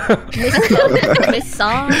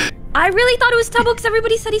 Missaw. I really thought it was Tubbo because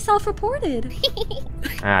everybody said he self-reported.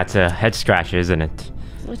 It's a head scratch, isn't it?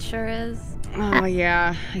 It sure is. Oh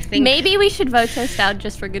yeah, I think maybe we should vote Toast out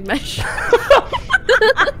just for good measure.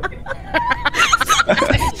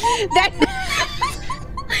 that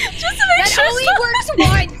just to make sure only works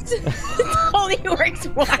once. Only works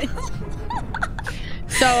once.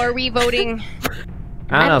 So are we voting?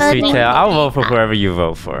 I don't know, Sweet Tail. I'll vote for whoever you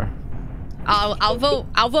vote for. I'll vote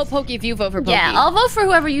Pokey if you vote for Pokey. Yeah, I'll vote for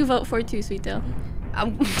whoever you vote for too, Sweet Tail.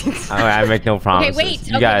 I make no promises. Okay, wait.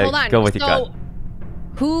 You gotta hold on. go with your gut.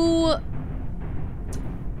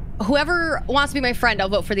 Whoever wants to be my friend, I'll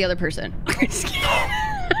vote for the other person.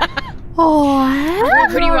 Oh,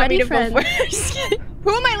 who do you want me to vote for? Who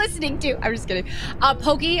am I listening to? I'm just kidding.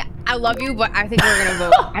 Pokey, I love you, but I think we're gonna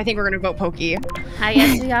vote. I think we're gonna vote Pokey. I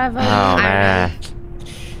guess we gotta vote. Oh man.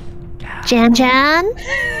 Jan. Jan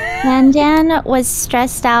was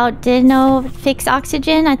stressed out, didn't know fix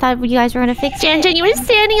oxygen. I thought you guys were gonna fix Jan, you were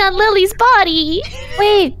standing on Lily's body.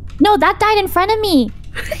 Wait, no, that died in front of me.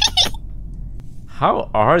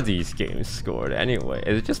 How are these games scored anyway?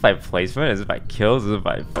 Is it just by placement? Is it by kills? Is it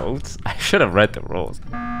by votes? I should have read the rules.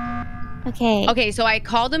 Okay. Okay, so I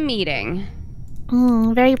called a meeting.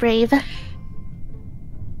 Very brave.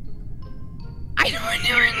 I don't know.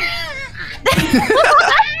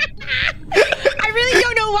 I really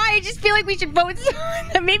don't know know why. I just feel like we should vote.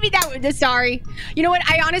 Maybe that would. Sorry. You know what?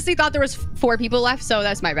 I honestly thought there was 4 people left, so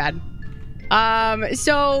that's my bad.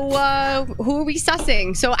 So who are we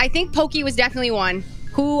sussing? So I think Pokey was definitely one.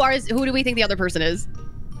 Who do we think the other person is?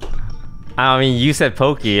 I mean, you said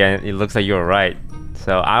Pokey, and it looks like you were right.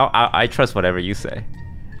 So I trust whatever you say.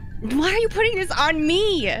 Why are you putting this on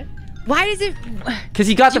me? Why does it? Because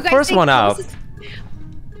you got the first one out.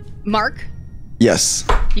 Mark? Yes.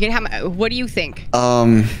 You can have. What do you think?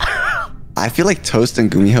 I feel like Toast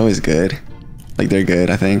and Gumiho is good. Like they're good.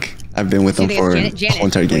 I think I've been with them for the whole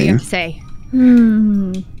entire game. What do you have to say?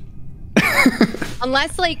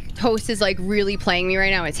 Unless like Toast is like really playing me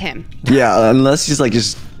right now, it's him. Yeah, unless he's like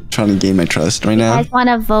just trying to gain my trust right now. You guys want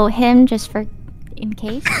to vote him just for in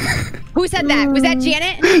case? Who said that? Was that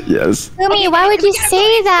Janet? Yes. Gumi, why would you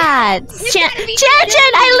say that? Jen, I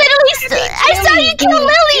saw you kill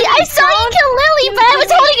Lily. I saw you kill Lily, but I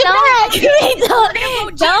was holding it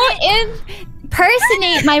back. Don't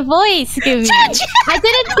impersonate my voice, Gumi. I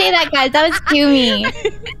didn't say that, guys. That was Gumi.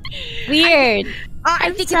 Weird.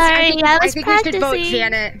 I think sorry. I was we practicing. should vote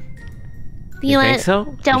Janet. You think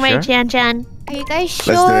so? Don't worry, sure? Jan. Are you guys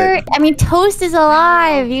sure? I mean, Toast is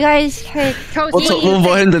alive. You guys could. We'll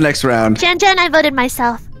vote in the next round. Jan, I voted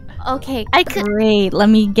myself. Okay, great. Let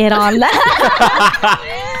me get on that.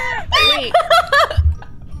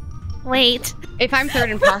 Wait. If I'm third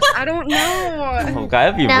imposter, I don't know. Oh,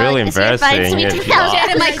 that'd be really embarrassing. If you lost.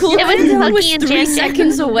 Janet, my cooldown was 3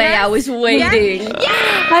 seconds away. I was waiting.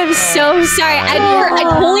 I'm so sorry. I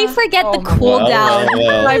totally forget the cooldown.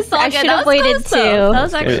 I should have waited too. That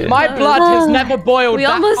was actually My blood has never boiled We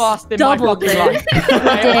that almost fast in my doubled fucking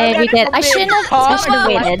it. life. We did. I should have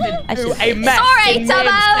waited. I should A mess Sorry, in mere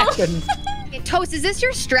Tomo. seconds. Toast, is this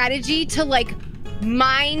your strategy to like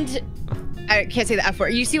mind? I can't say the F word.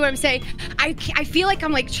 You see what I'm saying? I feel like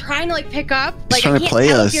I'm like trying to like pick up. Like trying I to can't play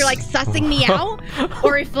tell us. if you're like sussing me out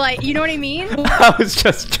or if like you know what I mean. I was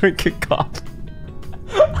just drinking coffee.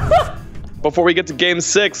 Before we get to game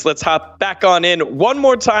 6, let's hop back on in one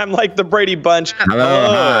more time like the Brady Bunch.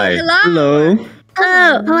 Hi. Hello.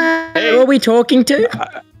 Hey, Who are we talking to?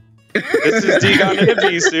 this is Digon and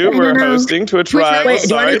Abisu. We're hosting Twitch Rival. Wait,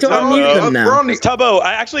 do I need to unmute them now? Tubbo,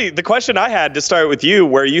 actually, the question I had to start with you,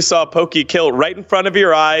 where you saw Pokey kill right in front of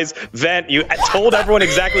your eyes, vent, you told everyone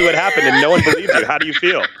exactly what happened and no one believed you. How do you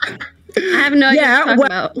feel? I have no idea what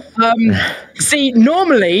you're talking about. See,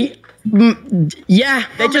 normally,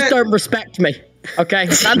 they just don't respect me. Okay,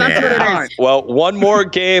 that's what it is. Well, one more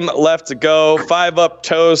game left to go. 5 up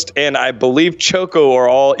Toast, and I believe Choco are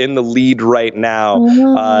all in the lead right now.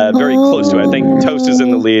 Very close to it. I think Toast is in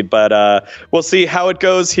the lead, but we'll see how it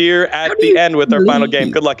goes here at the end with our final game.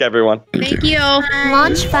 Good luck, everyone. Thank you.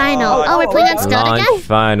 Launch final. Oh, we're playing on Skeld again?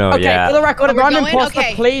 Final, Okay, yeah. for the record, if I'm going? imposter,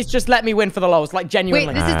 Okay. please just let me win for the lows, like genuinely.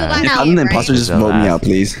 Wait, this is the last If I'm game, the right? imposter, just vote me out,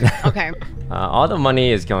 please. Okay. All the money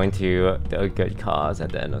is going to a good cause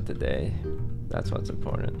at the end of the day. That's what's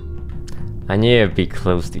important. I need to be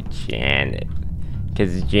close to Janet.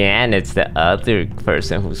 Because Janet's the other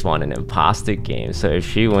person who's won an imposter game. So if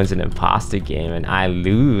she wins an imposter game and I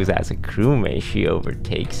lose as a crewmate, she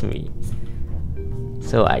overtakes me.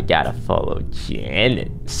 So I gotta follow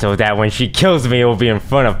Janet. So that when she kills me, it will be in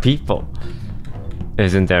front of people.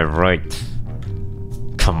 Isn't that right?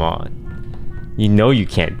 Come on. You know you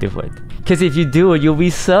can't do it. Because if you do it, you'll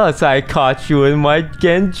be sus. I caught you in my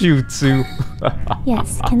genjutsu.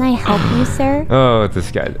 Yes, can I help you, sir? Oh,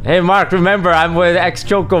 this guy. Hey, Mark, remember I'm with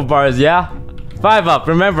X-Choco Bars, yeah? 5 up,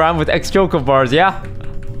 remember I'm with X-Choco Bars, yeah?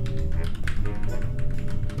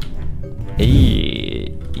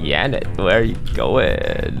 Hey, Janet, where are you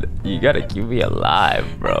going? You gotta keep me alive,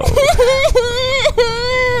 bro.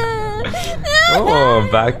 Oh,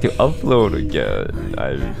 back to upload again.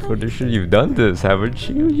 I'm pretty sure you've done this, haven't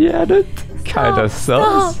you, Janet? Kinda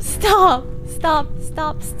sus. Stop.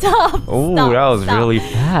 Oh, that was really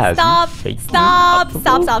fast. Stop. How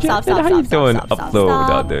you doing upload?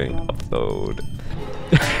 I'm doing upload.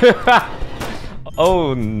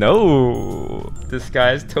 Oh no. This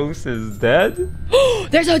guy's Toast is dead?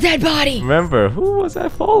 There's no dead body. Remember, who was I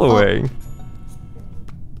following?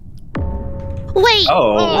 Wait.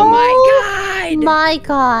 Oh my god. My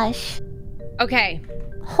gosh. Okay.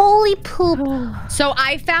 Holy poop. So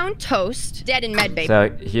I found Toast dead in medbay.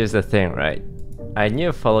 So here's the thing, right? I need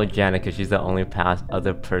to follow Janet because she's the only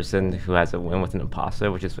other person who has a win with an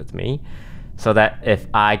imposter, which is with me. So that if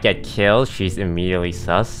I get killed, she's immediately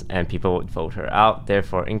sus and people would vote her out,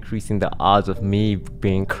 therefore increasing the odds of me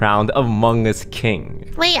being crowned Among Us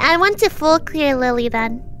King. Wait, I want to full clear Lily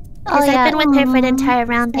then. Because I've been with her for the entire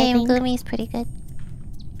round, I think. Gumi's pretty good.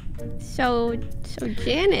 So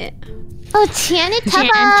Janet. Oh, Janet,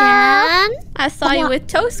 Jan. I saw you with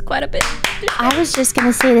Toast quite a bit. I was just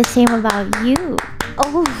gonna say the same about you.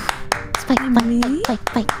 Oh,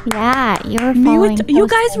 fight. Yeah, you were Me following. with you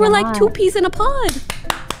guys Toast were a like lot. 2 peas in a pod.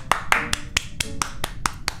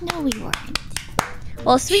 No, we weren't.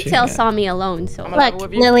 Well, Sweettail saw me alone, so. Look,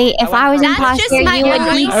 Lily, if I was imposter, you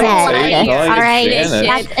would be dead. Alright?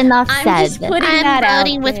 That's enough said. I'm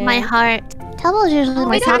voting with my heart. Tubble's usually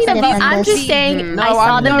my top in I'm just saying, I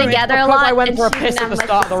saw them together a lot. I went and for a she piss didn't at the have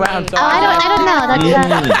start of the much to round. say. So I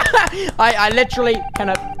don't know. I literally kind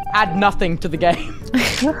of add nothing to the game.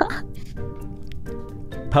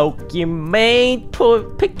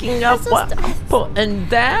 Pokemon picking up what I'm putting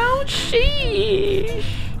down. Sheesh.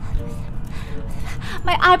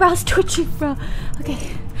 My eyebrows twitching, bro. Okay.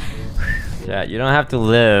 Yeah, you don't have to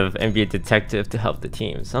live and be a detective to help the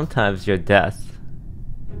team. Sometimes your death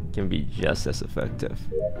can be just as effective.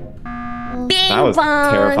 That was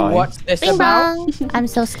terrifying. What's this Bing about? bong. I'm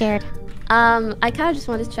so scared. I kind of just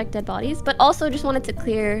wanted to check dead bodies, but also just wanted to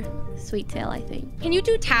clear Sweettail, I think. Can you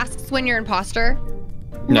do tasks when you're imposter?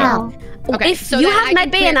 No. Okay, If so you then have I can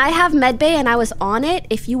medbay clear- and I have medbay and I was on it,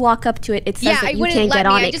 if you walk up to it, it says Yeah, that I you wouldn't can't let get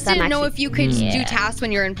me. on it. I just 'cause I'm didn't know actually- if you could do tasks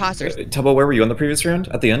when you're imposter. Tubbo, where were you on the previous round?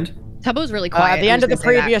 At the end? Tubbo's really quiet. At the end of the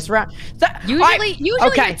previous round. Usually you're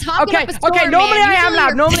talking up a storm, Normally man. I am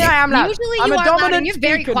loud. Normally I am loud. Usually I'm you a are loud dominant and you're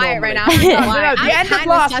very speaker quiet right now. normally. I don't know why. No, the I'm end of kinda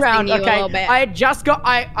last sussing round. you a Okay, little bit. I just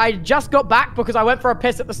got back because I went for a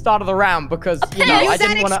piss at the start of the round because you know I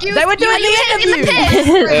didn't want to. They were doing the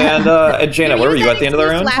interview. And Janet, where were you at the end of the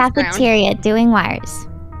round? Cafeteria, doing wires.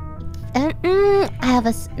 I have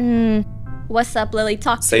a. What's up, Lily?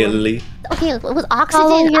 Talk to Say him. Lily. Okay, it was Follow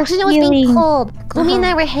oxygen. your Oxygen was being feeling. pulled. Gloomy and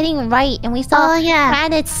I were heading right, and we saw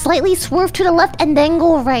Granite slightly swerve to the left and then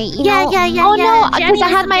go right. You know? Oh no, because I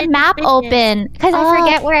had my map open. Because I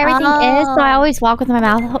forget where everything is, so I always walk with my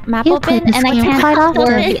map open, and I can't quite often.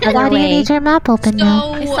 swerve the other Why do you way. need your map open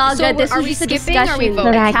now? It's all good. This are was we just a skipping or are we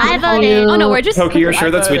discussion. voting? I I voted. Oh no, we're just. Pokey, you're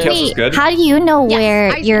sure that Sweettails was Wait, good? how do you know where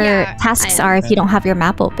Yes, your yeah, tasks I are if you don't have your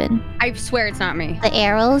map open? I swear it's not me. The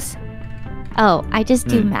arrows. Oh, I just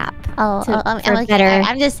do map. Oh, To- I'm for okay. better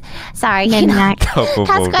I'm just sorry. You know, min-max.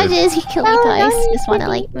 task grudges. You kill me twice. Just want to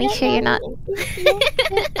like make sure you're not. All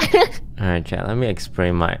right, chat. Let me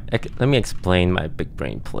explain my big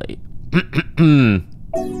brain plate.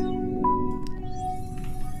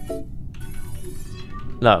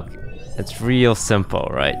 Look, it's real simple,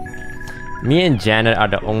 right? Me and Janet are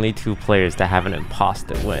the only 2 players that have an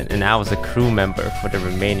imposter win, and I was a crew member for the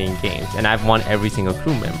remaining games, and I've won every single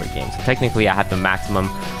crew member game, so technically I have the maximum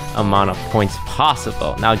amount of points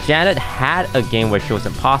possible. Now, Janet had a game where she was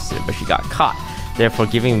imposter, but she got caught, therefore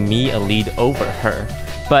giving me a lead over her.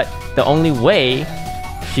 But the only way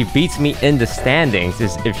she beats me in the standings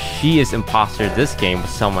is if she is imposter this game with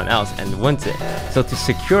someone else and wins it. So to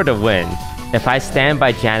secure the win, if I stand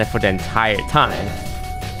by Janet for the entire time,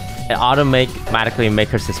 it automatically make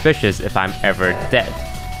her suspicious if I'm ever dead.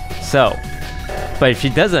 So, but if she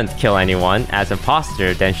doesn't kill anyone as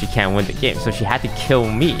imposter, then she can't win the game. So she had to kill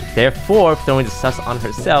me, therefore throwing the sus on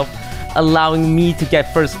herself, allowing me to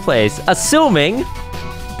get first place, assuming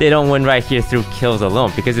they don't win right here through kills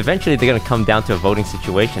alone, because eventually they're gonna come down to a voting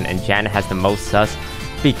situation and Janet has the most sus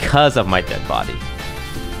because of my dead body.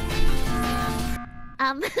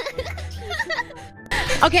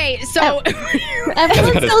 Okay, so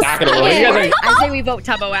Everyone's so scared. I say we vote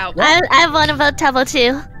Tubbo out. I want to vote Tubbo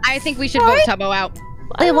too. I think we should vote Tubbo out.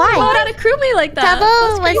 Wait, why? Vote out a crewmate like that.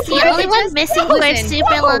 Tubbo That's was crazy. the only one missing for a Listen.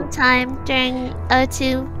 super long time during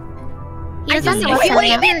O2. He was on the Wait, what do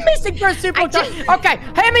you outside. mean missing for a super long time? Okay,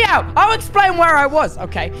 hear me out. I'll explain where I was.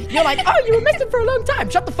 Okay, you're like, oh, you were missing for a long time.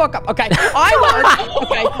 Shut the fuck up. Okay,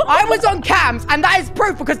 I was on cams, and that is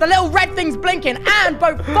proof because the little red thing's blinking, and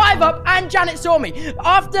both 5UP and Janet saw me.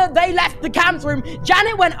 After they left the cams room,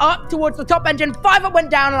 Janet went up towards the top engine. 5UP went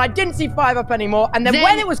down, and I didn't see 5UP anymore. And then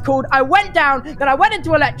when it was called, I went down. Then I went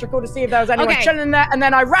into electrical to see if there was anyone chilling in there, and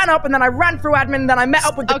then I ran up, and then I ran through admin, and then I met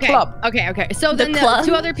up with the club. Okay. So then the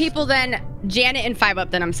 2 other people, then Janet and 5UP,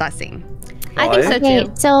 then I'm sussing. I think so Okay,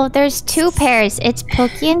 too. so there's 2 pairs. It's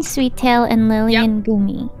Pokey and Sweettail and Lily and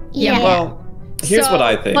Gumi. Yeah. Well, here's what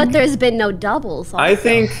I think. But there's been no doubles. I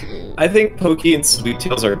think Pokey and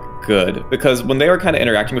Sweettails are good because when they were kind of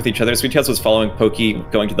interacting with each other, Sweettails was following Pokey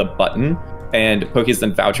going to the button, and Pokey's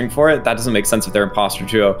then vouching for it. That doesn't make sense if they're imposter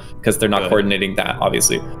duo because they're not coordinating that,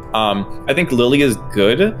 obviously. I think Lily is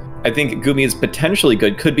good. I think Gumi is potentially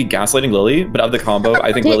good. Could be gaslighting Lily, but of the combo,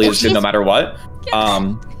 I think Lily is good no matter what.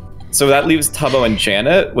 So that leaves Tubbo and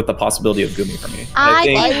Janet with the possibility of Gumi for me. I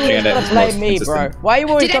think think Janet gonna is blame most me, consistent. bro. Why you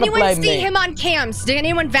always Did gotta anyone blame see me? him on cams? Did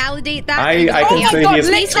anyone validate that? I can Oh my say God, he is.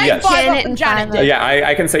 literally Yes. Janet and Janet. Yeah,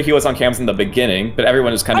 I can say he was on cams in the beginning, but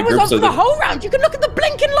everyone just kind I of was grouped on so for the that. whole round. You can look at the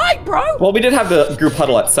blinking light, bro. Well, we did have the group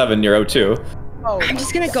huddle at 7 near 02. I'm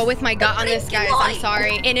just gonna go with my gut on this, guys. I'm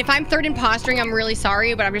sorry. And if I'm third impostering, I'm really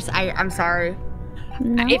sorry, but I'm sorry.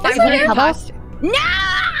 No. If I'm third imposter. No!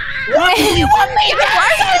 Why do you want me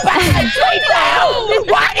dead?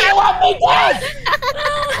 Why do you want me dead?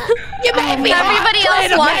 You made me Everybody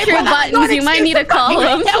else watch your buttons. You might need to call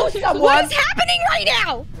them. What is happening right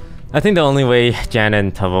now? I think the only way Janet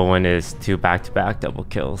and Tubbo win is 2 back-to-back double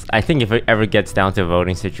kills. I think if it ever gets down to a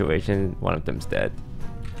voting situation, one of them's dead.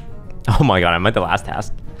 Oh my god, I'm at the last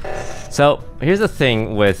task. So, here's the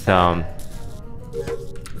thing with Among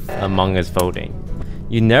Us voting.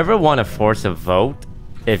 You never want to force a vote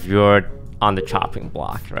if you're on the chopping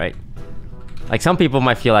block, right? Like, some people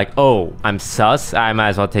might feel like, oh, I'm sus, I might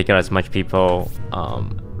as well take out as much people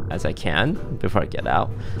as I can before I get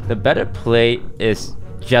out. The better play is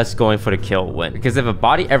just going for the kill win, because if a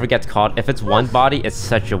body ever gets caught, if it's one body, it's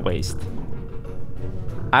such a waste.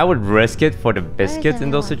 I would risk it for the biscuits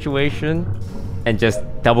in those situations and just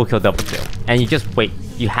double kill, and you just wait.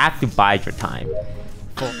 You have to bide your time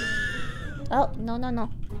Oh, no.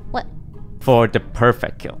 What? for the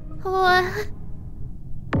perfect kill. What?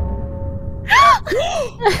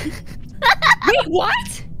 Wait,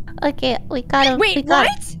 what? Okay, we gotta. Wait, we gotta,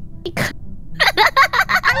 what?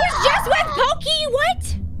 I was just with Pokey.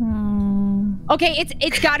 What? Okay,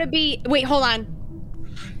 it's gotta be. Wait, hold on.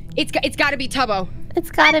 It's gotta be Tubbo. It's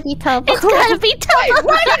gotta be Tubbo. It's gotta be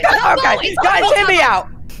Tubbo. Okay, guys, hear me out.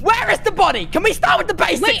 Where is the body? Can we start with the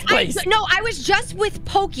basics, Wait, please? No, I was just with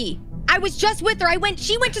Pokey. I was just with her.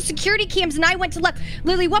 She went to security cams and I went to left.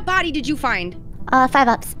 Lily, what body did you find? 5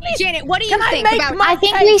 ups. Janet, what do you think about? I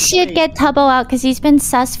think we should get Tubbo out because he's been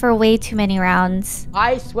sus for way too many rounds.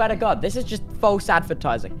 I swear to God, this is just false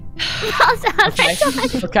advertising. False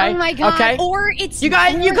advertising. Okay. Oh my God. Okay. Or it's you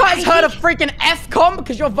guys heard of freaking FCOM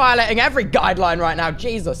because you're violating every guideline right now.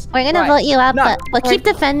 Jesus. We're gonna vote you out, but keep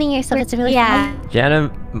defending yourself. It's really fun.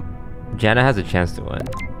 Jana has a chance to win.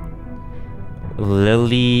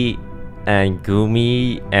 Lily and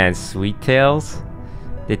Gumi and Sweet Tails,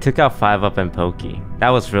 they took out 5 up and Pokey. That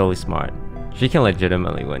was really smart. She can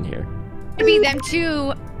legitimately win here. To be them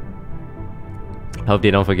too. Hope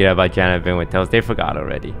they don't forget about Janet being with Tails. They forgot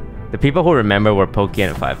already. The people who remember were Pokey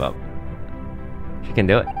and 5 up. She can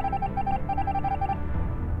do it.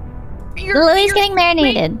 Lily's getting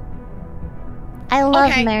marinated. I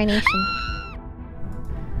love marination.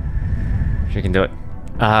 She can do it.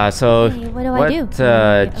 So Okay, what do I do?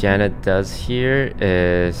 Janet does here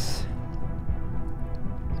is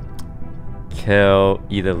kill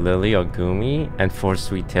either Lily or Gumi and force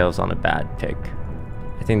Sweet Tails on a bad pick.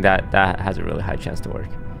 I think that has a really high chance to work.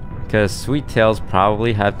 Because Sweet Tails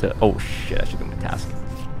probably have to... Oh shit, I should do my task.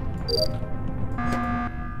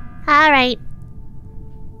 Alright.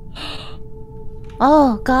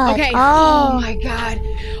 Oh God. Okay. Oh. My God.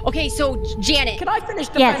 Okay, so Janet. Can I finish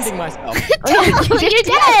defending myself? You're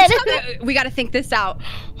dead. We gotta think this out.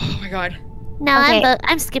 Oh my God. No,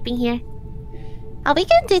 I'm skipping here. Oh, we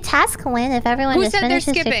can do task win if everyone Who just said they're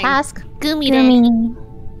finishes their skipping? task. Gumi did.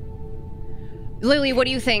 Lily, what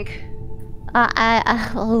do you think?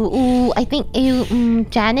 I think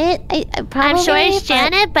Janet. I probably. I'm sure it's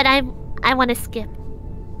Janet, but I want to skip.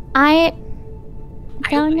 I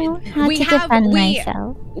don't know how to defend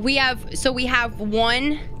myself. We have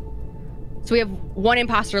one. So we have one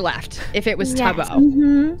imposter left. If it was Tubbo.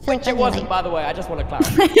 Which it wasn't, by the way. I just want to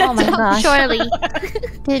clarify. Oh my gosh. Surely.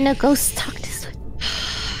 Didn't a ghost talk this way?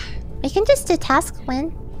 We can just do task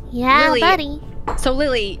win. Yeah, Lily, buddy. So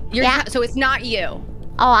Lily, so it's not you.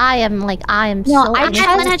 Oh, I am so. I'm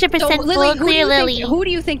 100% Lily, full clear, Lily. Who do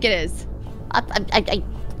you think it is?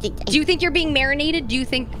 Do you think you're being marinated?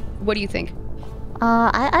 What do you think?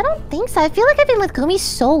 I don't think so. I feel like I've been with Gumi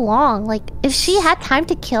so long. Like, if she had time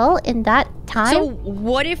to kill in that time. So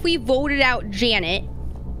what if we voted out Janet?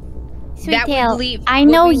 Sweet Tail, I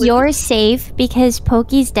know you're safe because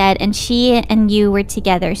Pokey's dead and she and you were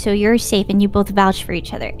together, so you're safe and you both vouch for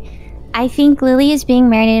each other. I think Lily is being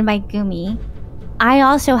marinated by Gumi. I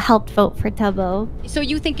also helped vote for Tubbo. So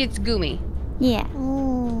you think it's Gumi? Yeah.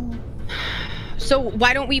 So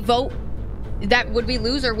why don't we vote? Would we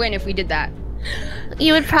lose or win if we did that?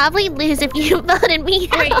 You would probably lose if you voted me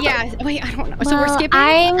out. Wait, I don't know. So we're skipping?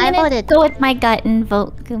 I'm gonna go with my gut and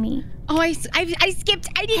vote Gumi. Oh, I skipped.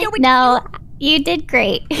 I didn't know what to do. You did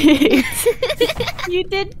great. You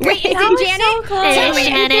did great. Wait, is it Janet?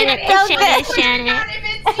 It's Janet.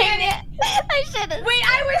 It's Janet. Wait,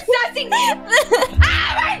 I was sussing you. Oh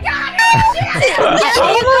my god!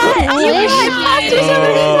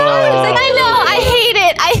 I know. I hate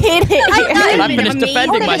it. I hate it. I'm finished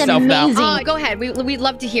defending myself now. Go ahead. We'd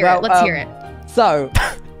love to hear it. Let's hear it. So,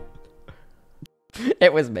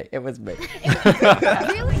 it was me. It was me.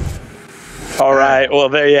 All right, well,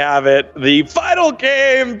 there you have it. The final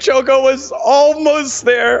game. Choco was almost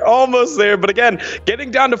there, but again,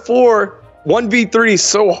 getting down to 4, 1v3 is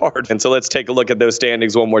so hard. And so let's take a look at those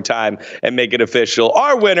standings one more time and make it official.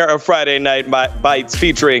 Our winner of Friday Night Bites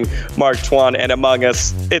featuring Mark Tuan and Among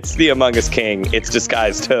Us, it's the Among Us King. It's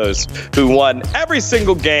Disguised Toast, who won every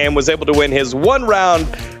single game, was able to win his 1 round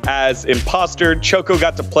as imposter. Choco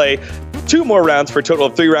got to play 2 more rounds for a total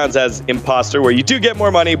of 3 rounds as imposter, where you do get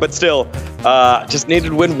more money, but still just needed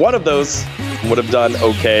to win one of those. Would have done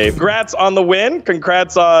okay. Congrats on the win.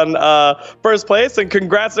 Congrats on first place, and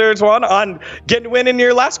congrats, Tuan, on getting to win in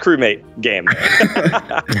your last crewmate game.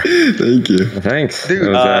 Thank you. Thanks. Dude, it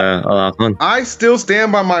was a lot of fun. I still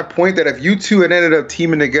stand by my point that if you two had ended up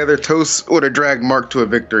teaming together, Toast would have dragged Mark to a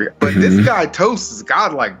victory. But this guy, Toast, is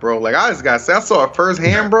godlike, bro. Like, I just got to say, I saw it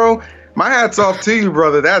firsthand, bro. My hat's off to you,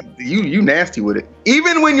 brother. That you nasty with it.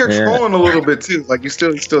 Even when you're trolling a little bit too, like you're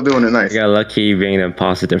still doing it nice. I got lucky being the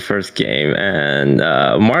imposter the first game, and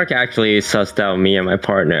Mark actually sussed out me and my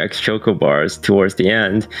partner X Choco Bars towards the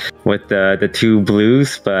end with the 2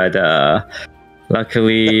 blues, but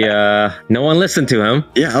luckily no one listened to him.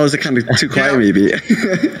 Yeah, I was kind of too quiet, maybe.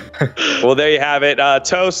 Well, there you have it.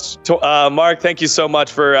 Toast, Mark, thank you so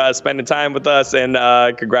much for spending time with us, and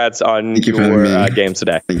congrats on your games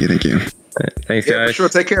today. Thank you. Thanks, Yeah, guys. for sure.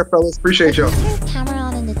 Take care, fellas. Appreciate y'all. Camera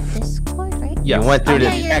on in the Discord, right? You went through the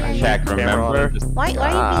Okay, tech yeah, check, remember? Why are you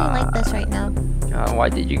being like this right now? Why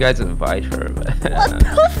did you guys invite her? What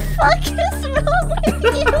the fuck is wrong with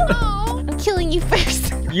you? I'm killing you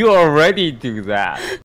first. You already do that.